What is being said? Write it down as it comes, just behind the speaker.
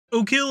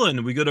Okay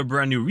then, we got a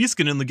brand new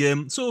reskin in the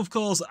game, so of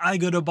course I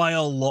gotta buy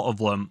a lot of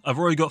them. I've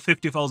already got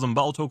 50,000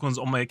 battle tokens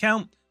on my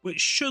account,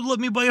 which should let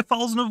me buy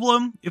 1,000 of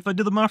them, if I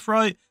did the math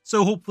right,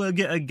 so hopefully I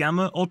get a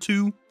gamma or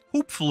two,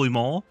 hopefully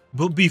more.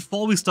 But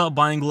before we start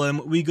buying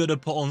them, we gotta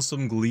put on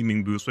some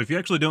gleaming boosts. So if you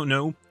actually don't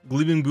know,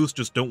 gleaming boosts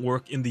just don't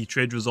work in the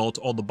trade result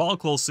or the battle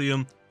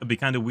colosseum. It'd be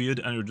kinda weird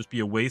and it would just be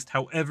a waste.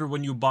 However,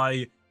 when you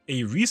buy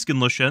a reskin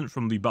LESHENT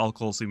from the battle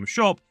colosseum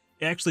shop,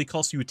 it actually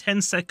costs you 10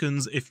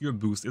 seconds if your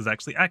boost is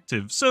actually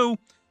active. So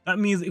that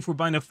means if we're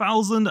buying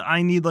 1,000,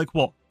 I need like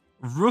what?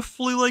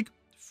 Roughly like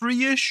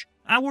 3-ish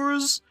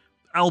hours?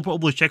 I'll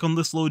probably check on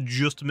this load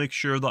just to make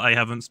sure that I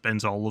haven't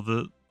spent all of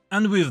it.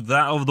 And with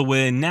that out of the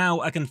way,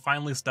 now I can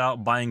finally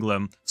start buying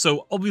them.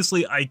 So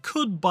obviously I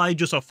could buy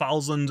just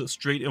 1,000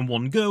 straight in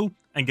one go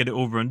and get it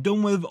over and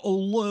done with,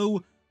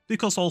 although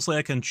because also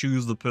I can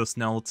choose the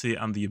personality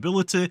and the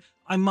ability,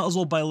 I might as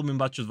well buy them in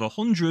batches of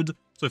 100,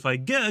 so if I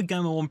get a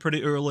Gamma one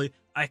pretty early,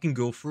 I can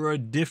go for a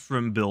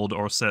different build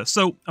or set.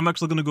 So I'm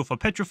actually going to go for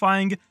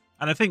Petrifying,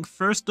 and I think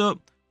first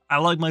up, I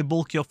like my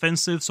bulky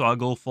offensive, so I'll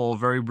go for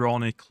Very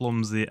Brawny,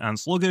 Clumsy, and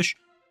Sluggish.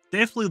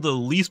 Definitely the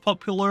least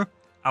popular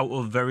out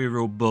of Very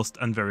Robust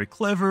and Very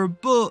Clever,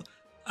 but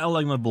I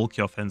like my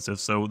bulky offensive,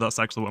 so that's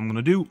actually what I'm going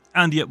to do.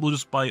 And yet, we'll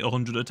just buy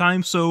 100 at a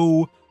time,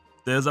 so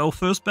there's our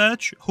first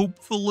batch.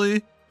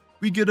 Hopefully,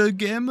 we get a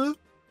Gamma.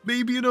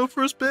 Maybe in our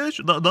first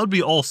batch? That'd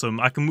be awesome.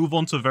 I can move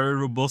on to Very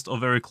Robust or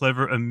Very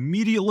Clever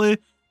immediately,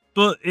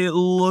 but it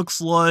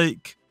looks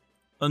like,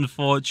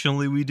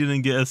 unfortunately, we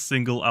didn't get a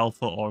single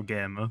Alpha or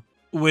Gamma.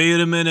 Wait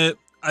a minute,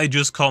 I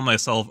just caught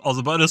myself. I was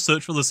about to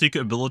search for the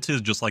secret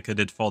abilities just like I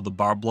did for the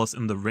Barbless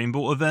in the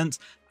Rainbow event,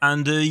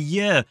 and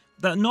yeah,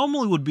 that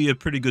normally would be a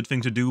pretty good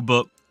thing to do,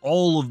 but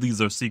all of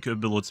these are secret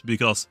abilities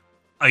because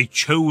I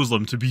chose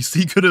them to be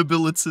secret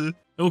ability.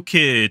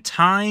 Okay,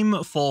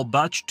 time for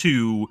batch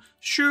 2.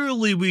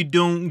 Surely we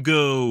don't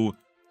go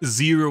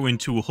 0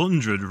 into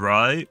 100,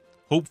 right?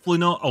 Hopefully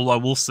not, although I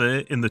will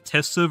say, in the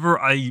test server,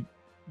 I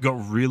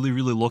got really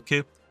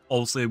lucky.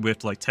 Obviously, we have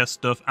to like test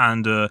stuff,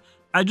 and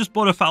I just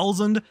bought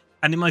 1,000,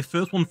 and in my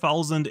first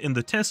 1,000 in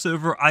the test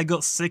server, I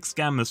got 6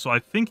 gammas, so I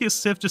think it's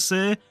safe to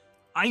say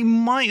I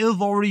might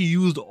have already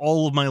used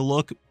all of my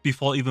luck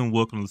before even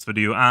working on this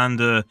video,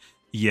 and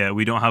yeah,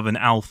 we don't have an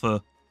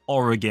alpha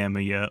or a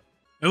gamma yet.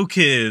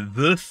 Okay,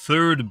 the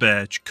third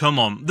batch. Come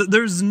on.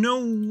 There's no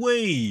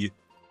way.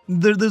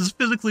 There's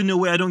physically no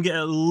way I don't get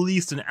at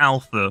least an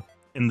alpha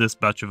in this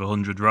batch of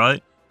 100,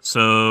 right?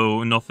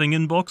 So, nothing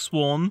in box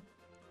 1,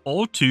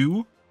 or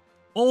 2,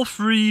 or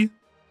 3,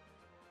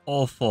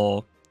 or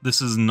 4.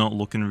 This is not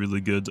looking really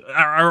good.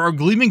 Are our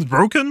gleamings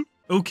broken?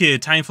 Okay,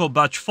 time for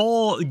batch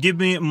 4. Give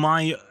me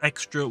my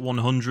extra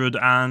 100,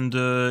 and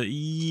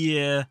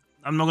yeah,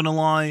 I'm not gonna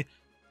lie.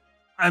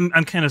 I'm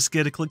kind of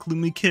scared to click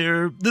Loomian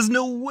care. There's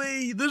no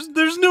way.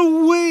 There's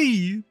no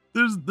way.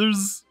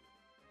 There's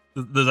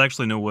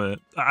actually no way.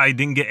 I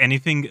didn't get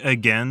anything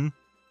again.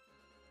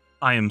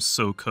 I am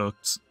so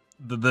cooked.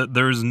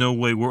 There is no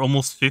way. We're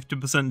almost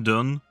 50%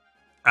 done,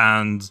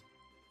 and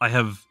I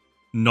have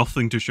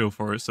nothing to show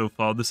for it so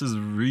far. This is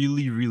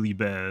really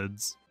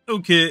bad.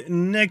 Okay,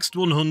 next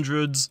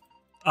 100s.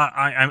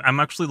 I'm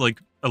actually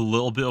like a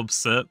little bit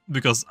upset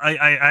because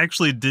I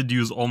actually did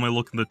use all my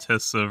luck in the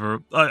test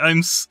server.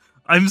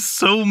 I'm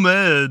so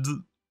mad.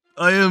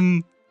 I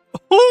am...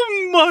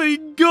 Oh my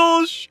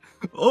gosh!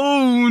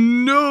 Oh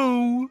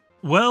no!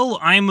 Well,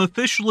 I'm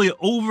officially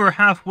over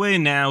halfway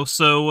now,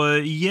 so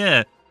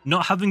yeah,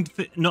 not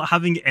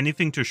having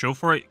anything to show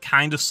for it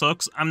kinda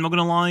sucks, I'm not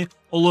gonna lie.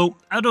 Although,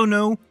 I don't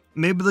know,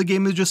 maybe the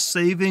game is just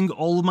saving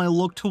all of my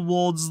luck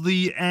towards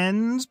the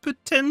end,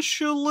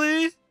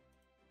 potentially?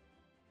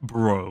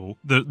 Bro,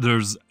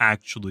 there's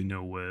actually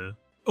no way.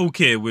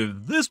 Okay,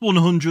 with this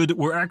 100,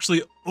 we're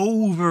actually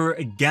over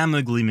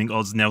Gamma Gleaming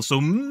odds now,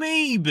 so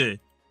maybe,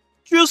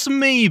 just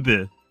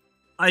maybe,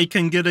 I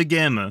can get a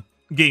Gamma.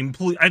 Game,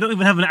 please. I don't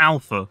even have an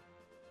Alpha.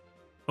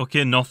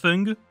 Okay,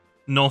 nothing.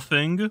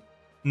 Okay,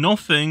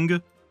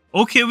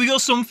 we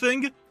got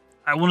something.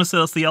 I want to say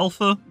that's the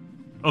Alpha.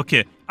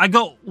 Okay, I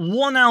got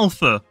 1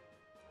 Alpha.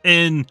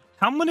 In,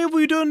 how many have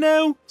we done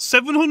now?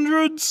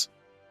 700s?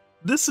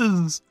 This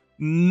is...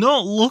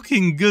 not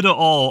looking good at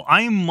all.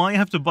 I might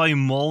have to buy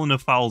more than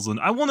 1,000.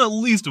 I want at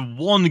least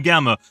 1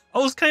 gamma. I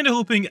was kind of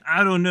hoping,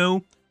 I don't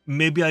know,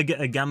 maybe I get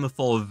a gamma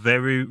for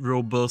Very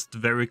Robust,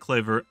 Very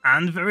Clever,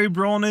 and Very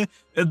Brawny.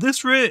 At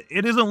this rate,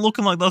 it isn't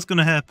looking like that's going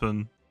to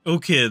happen.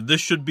 Okay,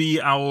 this should be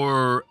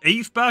our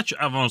 8th batch.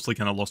 I've honestly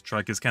kind of lost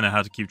track. It's kind of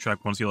hard to keep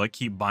track once you like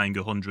keep buying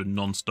 100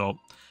 non-stop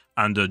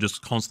and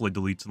just constantly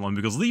deleting them,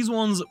 because these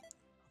ones,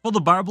 for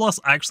the Barbless,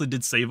 I actually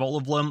did save all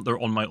of them.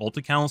 They're on my alt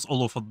accounts,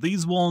 although for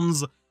these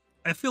ones,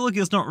 I feel like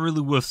it's not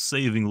really worth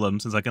saving them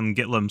since I can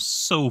get them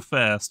so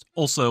fast.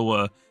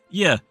 Also,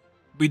 yeah,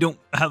 we don't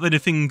have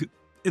anything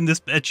in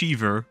this batch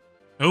either.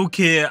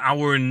 Okay,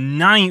 our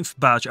 9th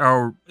batch,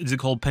 is it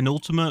called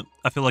penultimate?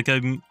 I feel like I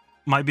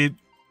might be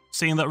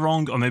saying that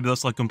wrong, or maybe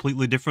that's like a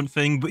completely different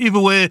thing. But either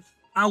way,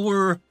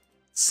 our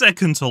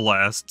second to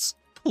last.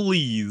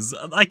 Please.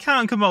 I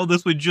can't come out of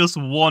this with just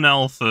one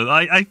alpha.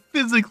 I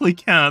physically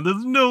can't.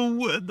 There's no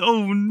way.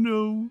 Oh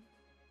no.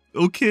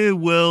 Okay,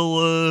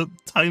 well,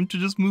 time to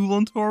just move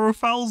on to our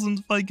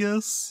 1000th, I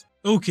guess.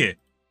 Okay,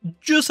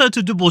 just had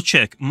to double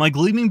check. My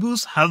gleaming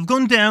boosts have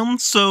gone down,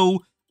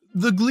 so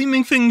the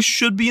gleaming thing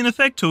should be in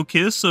effect,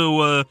 okay?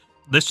 So,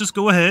 let's just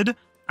go ahead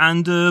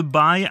and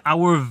buy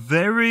our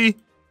very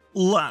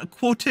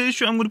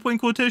quotation, I'm going to put in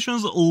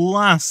quotations,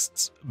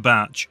 last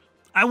batch.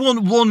 I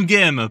want one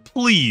gamer,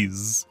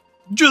 please.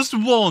 Just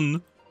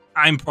one.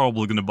 I'm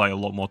probably going to buy a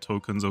lot more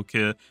tokens,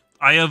 okay?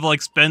 I have,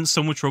 like, spent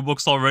so much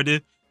Robux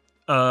already.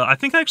 I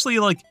think actually,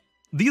 like,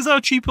 these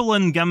are cheaper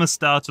than Gamma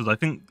starters. I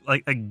think,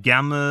 like, a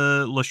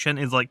Gamma LESHENT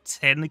is, like,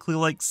 technically,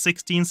 like,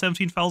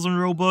 17,000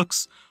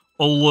 Robux.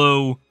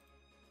 Although,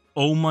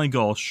 oh my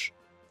gosh.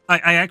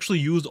 I actually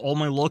used all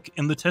my luck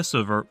in the test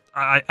server.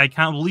 I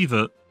can't believe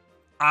it.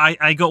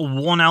 I got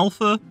one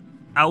alpha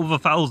out of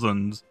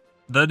 1,000.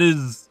 That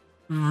is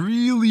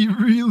really,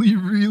 really,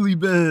 really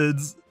bad.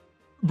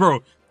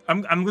 Bro,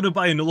 I'm gonna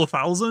buy another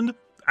 1,000,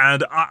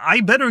 and I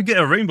better get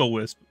a Rainbow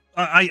Wisp.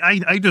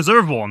 I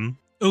deserve one.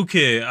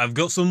 Okay, I've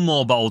got some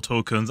more battle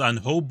tokens,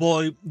 and oh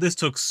boy, this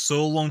took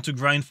so long to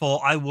grind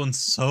for. I won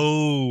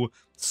so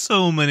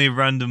many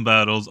random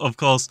battles. Of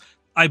course,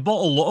 I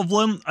bought a lot of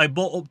them. I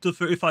bought up to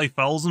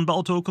 35,000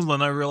 battle tokens,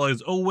 and I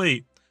realized, oh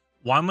wait,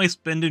 why am I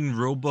spending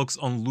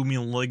Robux on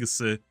Loomian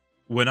Legacy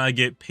when I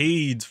get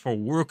paid for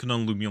working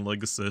on Loomian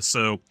Legacy?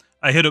 So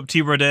I hit up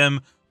T-Redem.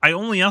 I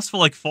only asked for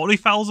like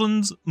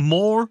 40,000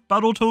 more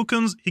battle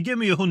tokens. He gave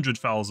me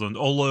 100,000,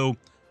 although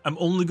I'm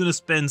only going to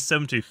spend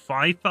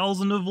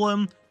 75,000 of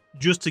them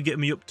just to get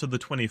me up to the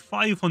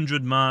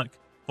 2,500 mark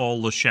for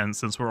LESHENT,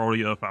 since we're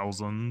already at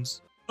 1,000.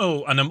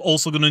 Oh, and I'm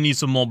also going to need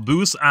some more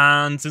boosts,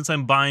 and since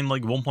I'm buying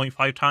like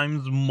 1.5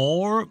 times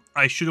more,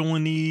 I should only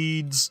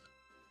need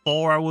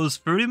 4 hours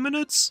 30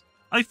 minutes,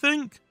 I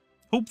think.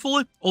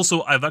 Hopefully.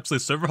 Also, I've actually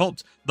server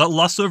hopped. That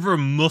last server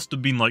must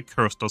have been like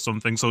cursed or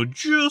something, so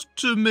just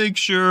to make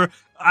sure,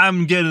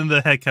 I'm getting the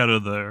heck out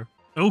of there.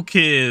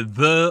 Okay,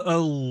 the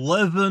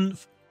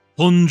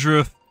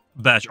 1,100th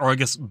batch, or I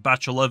guess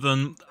batch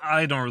 11.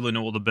 I don't really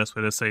know what the best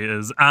way to say it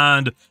is,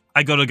 and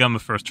I got a Gamma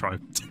first try.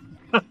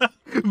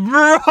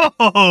 Bro!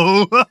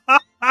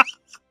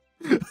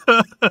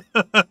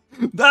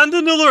 And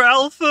another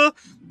alpha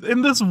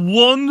in this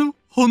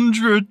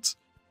 100.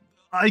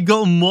 I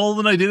got more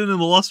than I did in the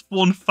last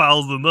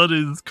 1,000. That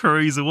is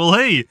crazy. Well,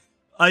 hey,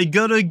 I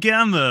got a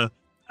Gamma.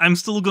 I'm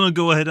still gonna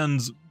go ahead and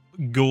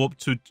go up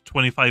to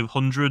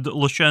 2,500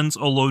 LESHENTs,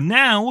 although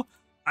now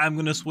I'm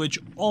gonna switch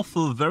off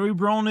of Very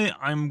Brownie.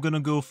 I'm gonna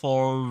go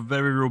for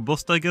Very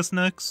Robust, I guess,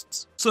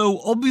 next. So,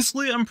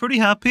 obviously, I'm pretty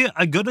happy.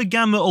 I got a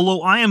Gamma,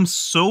 although I am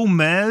so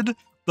mad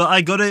that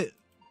I got a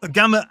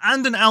Gamma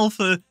and an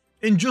Alpha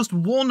in just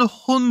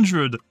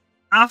 100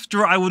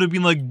 after I would have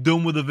been, like,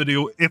 done with the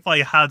video if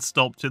I had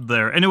stopped it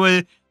there.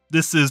 Anyway,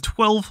 this is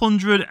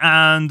 1,200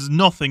 and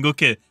nothing.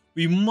 Okay,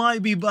 we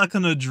might be back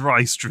on a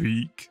dry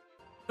streak.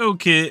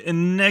 Okay,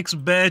 next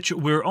batch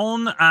we're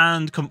on,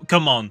 and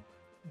come on.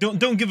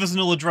 Don't give us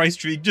another dry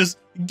streak, just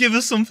give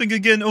us something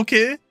again,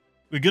 okay?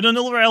 We get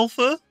another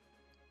alpha.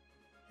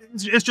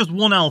 It's just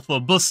one alpha,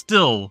 but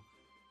still.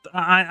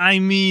 I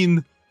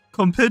mean,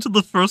 compared to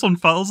the first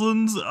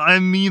 1,000, I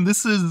mean,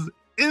 this is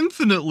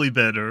infinitely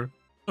better.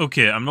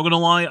 Okay, I'm not gonna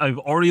lie, I've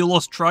already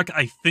lost track.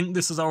 I think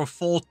this is our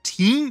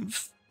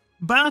 14th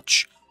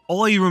batch.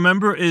 All I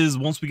remember is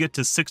once we get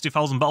to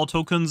 60,000 battle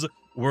tokens,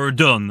 we're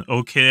done,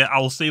 okay?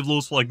 I'll save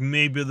those for, like,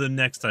 maybe the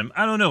next time.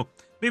 I don't know.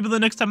 Maybe the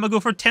next time I go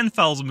for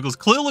 10,000, because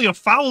clearly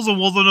 1,000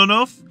 wasn't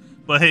enough.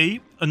 But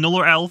hey,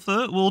 another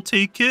alpha, we'll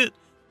take it.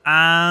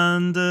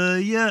 And,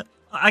 yeah,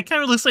 I can't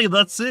really say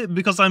that's it,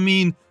 because, I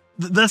mean,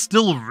 they're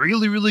still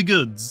really, really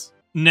good.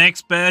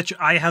 Next batch,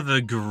 I have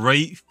a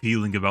great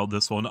feeling about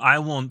this one. I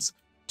want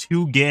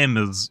 2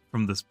 gamers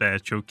from this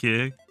batch,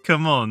 okay?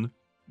 Come on.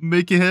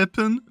 Make it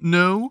happen?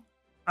 No?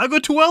 I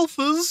got 2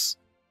 alphas!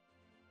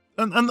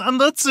 And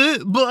that's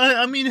it. But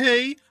I mean,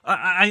 hey,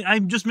 I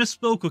just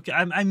misspoke. Okay,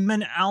 I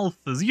meant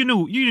alphas. You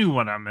knew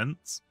what I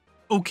meant.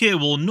 Okay,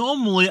 well,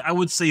 normally I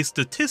would say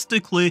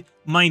statistically,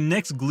 my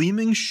next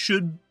gleaming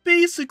should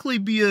basically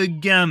be a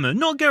Gamma.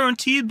 Not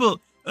guaranteed, but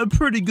a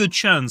pretty good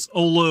chance.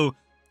 Although,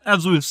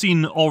 as we've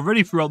seen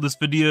already throughout this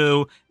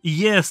video,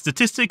 yeah,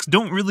 statistics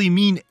don't really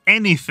mean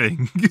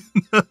anything.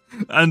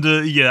 And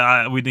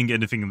yeah, we didn't get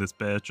anything in this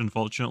batch,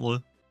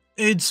 unfortunately.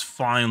 It's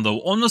fine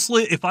though.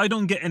 Honestly, if I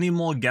don't get any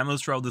more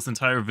Gammas throughout this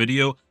entire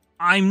video,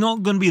 I'm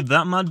not going to be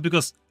that mad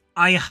because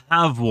I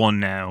have one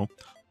now.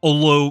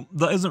 Although,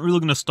 that isn't really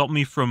going to stop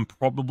me from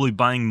probably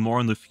buying more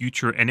in the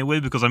future anyway,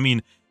 because I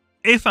mean,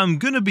 if I'm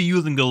going to be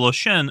using a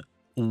LESHENT,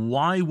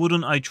 why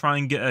wouldn't I try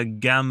and get a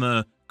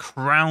Gamma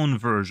Crown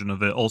version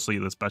of it? Also, yeah,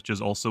 this batch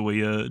is also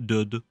a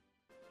dud.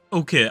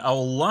 Okay, our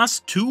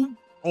last 2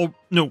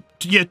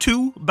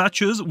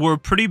 batches were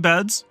pretty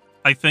bad.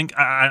 I think,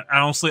 I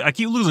honestly, I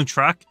keep losing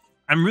track.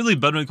 I'm really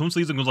bad when it comes to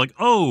these. I was like,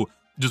 oh,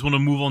 just want to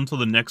move on to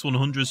the next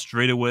 100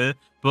 straight away.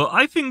 But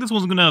I think this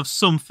one's going to have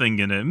something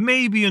in it.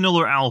 Maybe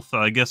another alpha.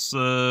 I guess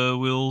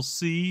we'll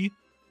see.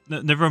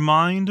 Never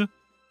mind.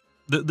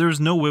 There's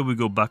no way we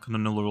go back on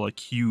another, like,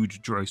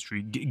 huge dry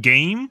streak.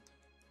 Game?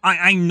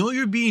 I know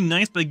you're being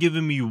nice by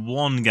giving me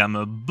 1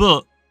 gamma,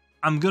 but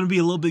I'm going to be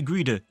a little bit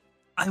greedy.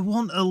 I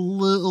want a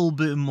little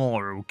bit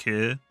more,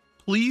 okay?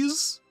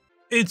 Please?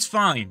 It's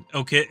fine,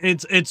 okay?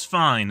 It's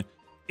fine.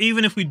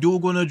 Even if we do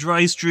go on a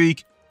dry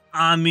streak,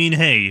 I mean,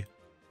 hey,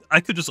 I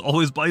could just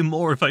always buy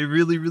more if I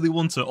really, really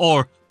want to.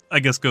 Or,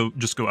 I guess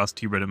just go ask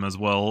T-Redim as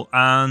well.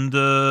 And,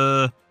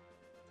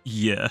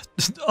 yeah.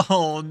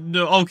 Oh,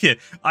 no. Okay.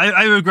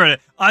 I regret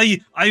it. I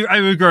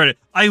regret it.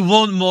 I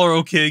want more,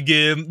 okay,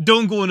 game.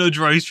 Don't go on a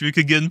dry streak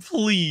again,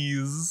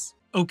 please.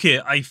 Okay,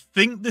 I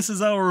think this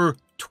is our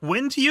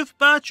 20th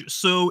batch.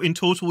 So, in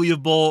total, we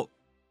have bought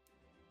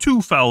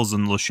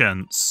 2,000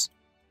 LESHENTs.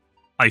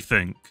 I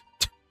think.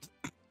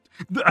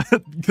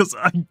 Because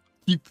I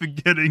keep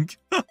forgetting.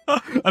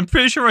 I'm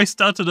pretty sure I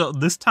started out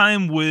this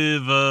time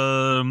with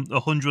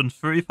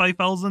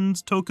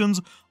 135,000 tokens.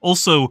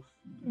 Also,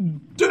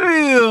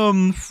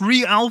 damn!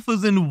 3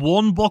 alphas in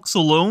 1 box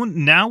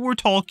alone. Now we're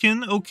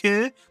talking,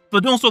 okay?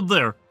 But don't stop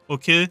there,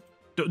 okay?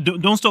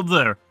 Don't stop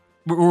there.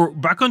 We're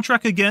back on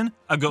track again.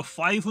 I got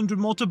 500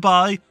 more to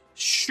buy.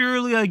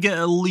 Surely I get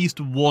at least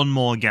 1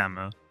 more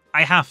gamma.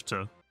 I have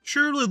to.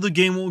 Surely the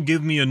game won't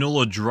give me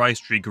another dry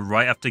streak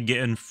right after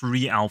getting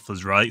 3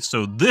 alphas, right?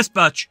 So this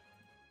batch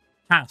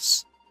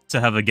has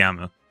to have a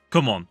gamma.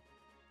 Come on.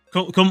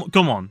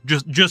 Come on.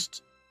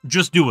 Just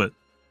do it.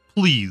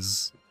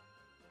 Please.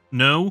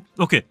 No?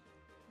 Okay.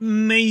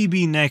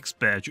 Maybe next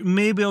batch.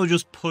 Maybe I'll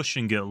just push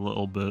and get a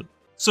little bit.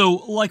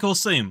 So, like I was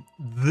saying,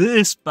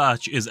 this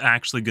batch is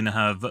actually gonna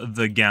have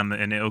the gamma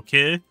in it,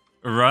 okay?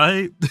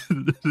 Right?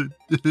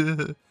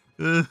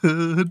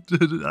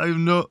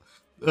 I'm not,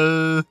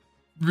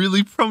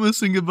 really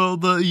promising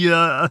about that,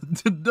 yeah.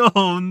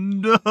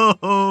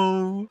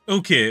 No.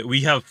 Okay,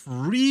 we have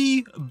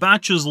 3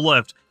 batches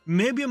left.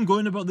 Maybe I'm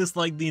going about this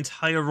like the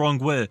entire wrong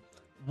way.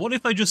 What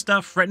if I just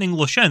start threatening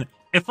LESHENT?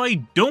 If I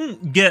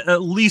don't get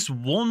at least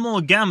 1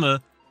 more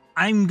gamma,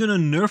 I'm gonna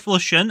nerf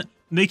LESHENT,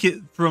 make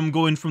it from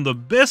going from the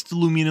best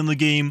Loomian in the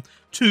game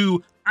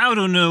to, I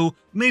don't know,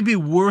 maybe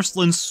worse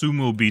than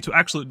Sumo B to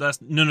actually, that's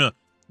not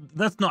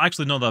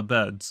actually not that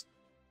bad.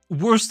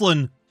 Worse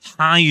than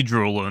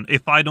Hydrolan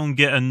if I don't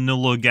get a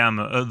Nulla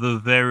Gamma at the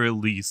very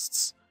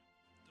least.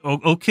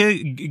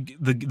 Okay,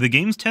 the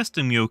game's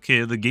testing me,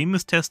 okay? The game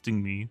is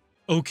testing me.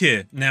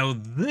 Okay, now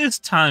this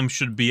time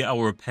should be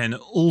our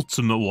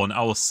penultimate one,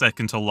 our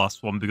second to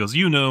last one, because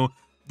you know,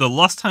 the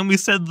last time we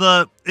said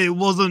that, it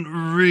wasn't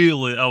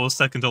really our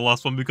second to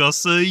last one,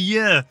 because,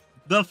 yeah,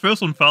 that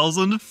first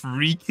 1,000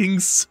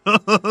 freaking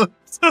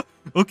sucks.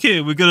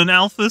 Okay, we got an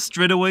alpha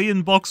straight away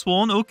in box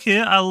 1. Okay,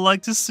 I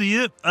like to see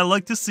it. I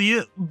like to see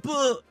it,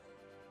 but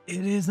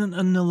it isn't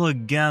another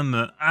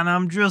gamma. And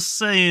I'm just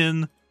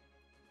saying,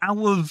 out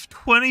of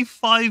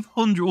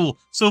 2,500, well,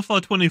 so far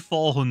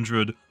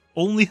 2,400,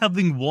 only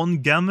having 1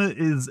 gamma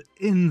is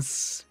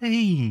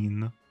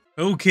insane.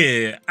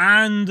 Okay,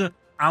 and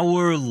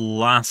our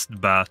last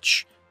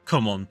batch.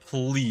 Come on,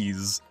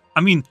 please.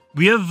 I mean,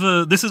 we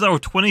have, this is our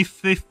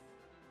 25th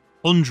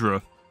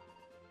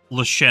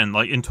LESHENT,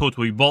 like in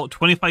total. We bought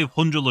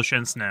 2,500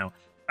 LESHENTs now.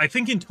 I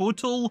think in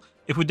total,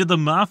 if we did the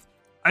math,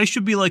 I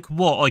should be like,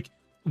 what, like,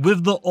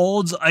 with the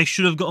odds, I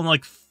should have gotten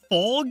like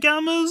 4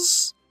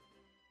 gammas?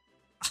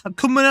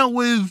 Coming out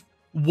with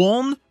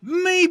 1,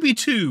 maybe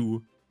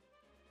 2.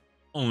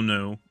 Oh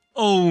no.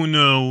 Oh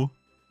no.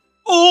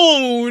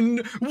 Oh, 1!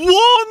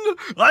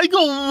 I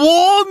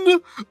got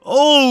 1!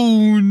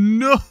 Oh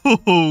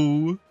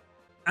no!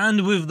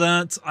 And with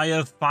that, I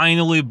have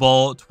finally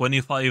bought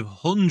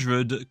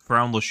 2,500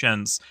 Crown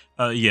LESHENTs.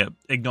 Yeah,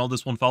 ignore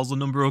this 1,000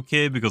 number,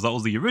 okay, because that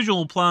was the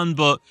original plan,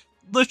 but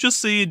let's just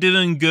say it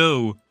didn't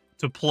go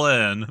to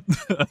plan.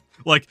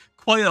 Like,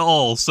 quite at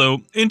all.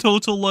 So, in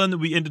total then,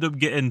 we ended up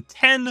getting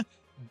 10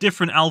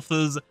 different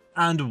alphas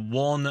and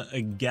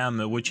 1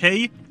 gamma, which,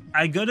 hey,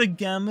 I got a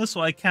gamma,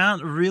 so I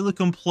can't really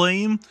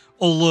complain,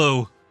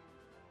 although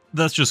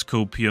that's just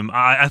copium.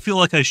 I feel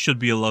like I should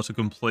be allowed to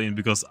complain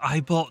because I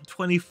bought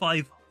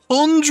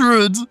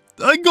 2,500!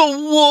 I got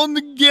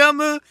 1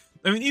 gamma!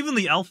 I mean, even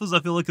the alphas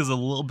I feel like is a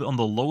little bit on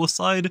the lower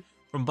side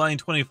from buying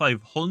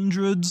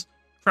 2,500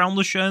 Crown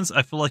LESHENTs.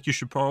 I feel like you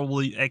should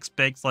probably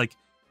expect like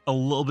a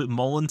little bit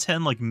more than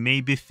 10, like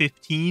maybe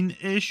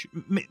 15-ish.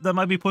 That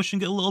might be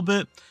pushing it a little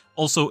bit.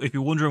 Also, if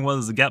you're wondering why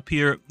there's a gap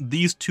here,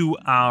 these 2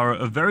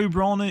 are very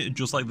brawny,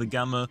 just like the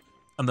gamma,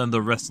 and then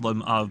the rest of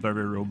them are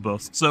very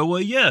robust. So,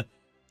 yeah.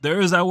 There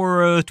is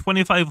our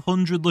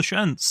 2,500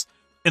 LESHENTs.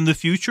 In the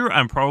future,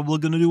 I'm probably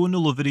going to do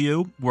another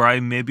video where I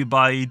maybe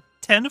buy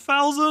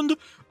 10,000.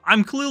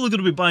 I'm clearly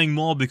going to be buying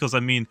more because, I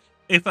mean,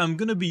 if I'm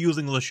going to be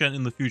using LESHENT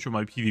in the future of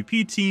my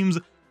PvP teams,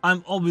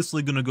 I'm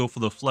obviously going to go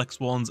for the flex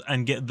ones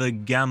and get the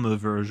gamma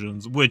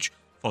versions, which,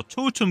 for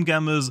totem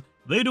gammas,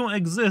 they don't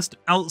exist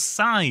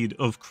outside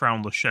of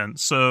Crown LESHENT,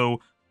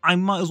 so I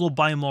might as well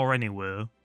buy more anyway.